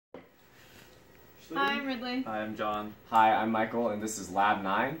Hi, I'm Ridley. Hi, I'm John. Hi, I'm Michael, and this is Lab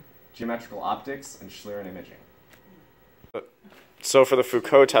 9, Geometrical Optics and Schlieren Imaging. So for the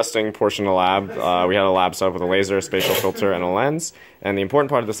Foucault testing portion of the lab, we had a lab setup with a laser, a spatial filter, and a lens. And the important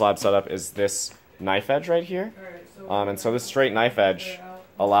part of this lab setup is this knife edge right here. And so this straight knife edge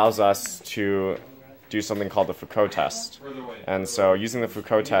allows us to do something called the Foucault test. And so using the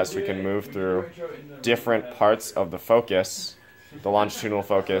Foucault test, we can move through different parts of the focus, the longitudinal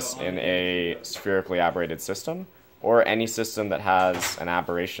focus, in a spherically aberrated system, or any system that has an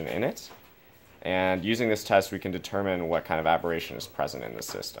aberration in it. And using this test, we can determine what kind of aberration is present in the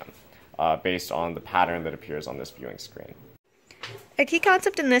system based on the pattern that appears on this viewing screen. A key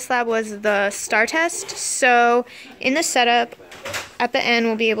concept in this lab was the star test. So in the setup, at the end,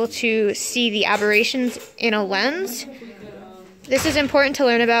 we'll be able to see the aberrations in a lens. This is important to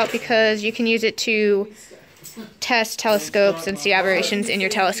learn about because you can use it to test telescopes and see aberrations in your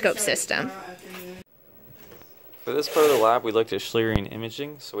telescope system. For this part of the lab, we looked at Schlieren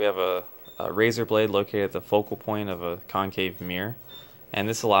imaging. So we have a razor blade located at the focal point of a concave mirror. And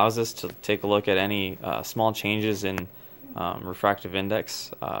this allows us to take a look at any small changes in refractive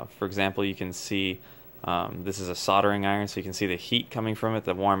index. For example, you can see this is a soldering iron, so you can see the heat coming from it,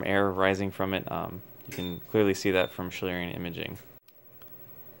 the warm air rising from it. You can clearly see that from Schlieren imaging.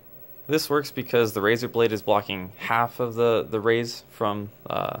 This works because the razor blade is blocking half of the rays from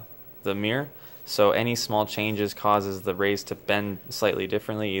the mirror, so any small changes causes the rays to bend slightly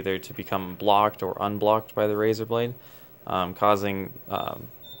differently, either to become blocked or unblocked by the razor blade, causing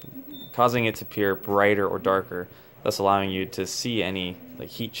it to appear brighter or darker, thus allowing you to see any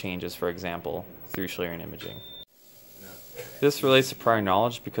heat changes, for example, through Schlieren imaging. This relates to prior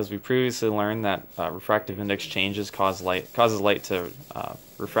knowledge because we previously learned that refractive index changes causes light to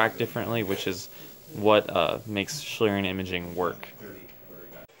refract differently, which is what makes Schlieren imaging work.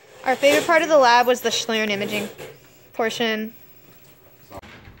 Our favorite part of the lab was the Schlieren imaging portion.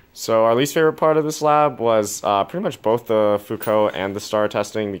 So our least favorite part of this lab was pretty much both the Foucault and the star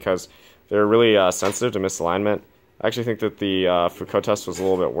testing because they're really sensitive to misalignment. I actually think that the Foucault test was a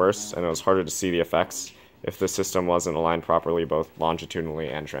little bit worse, and it was harder to see the effects if the system wasn't aligned properly, both longitudinally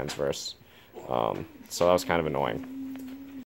and transverse. So that was kind of annoying.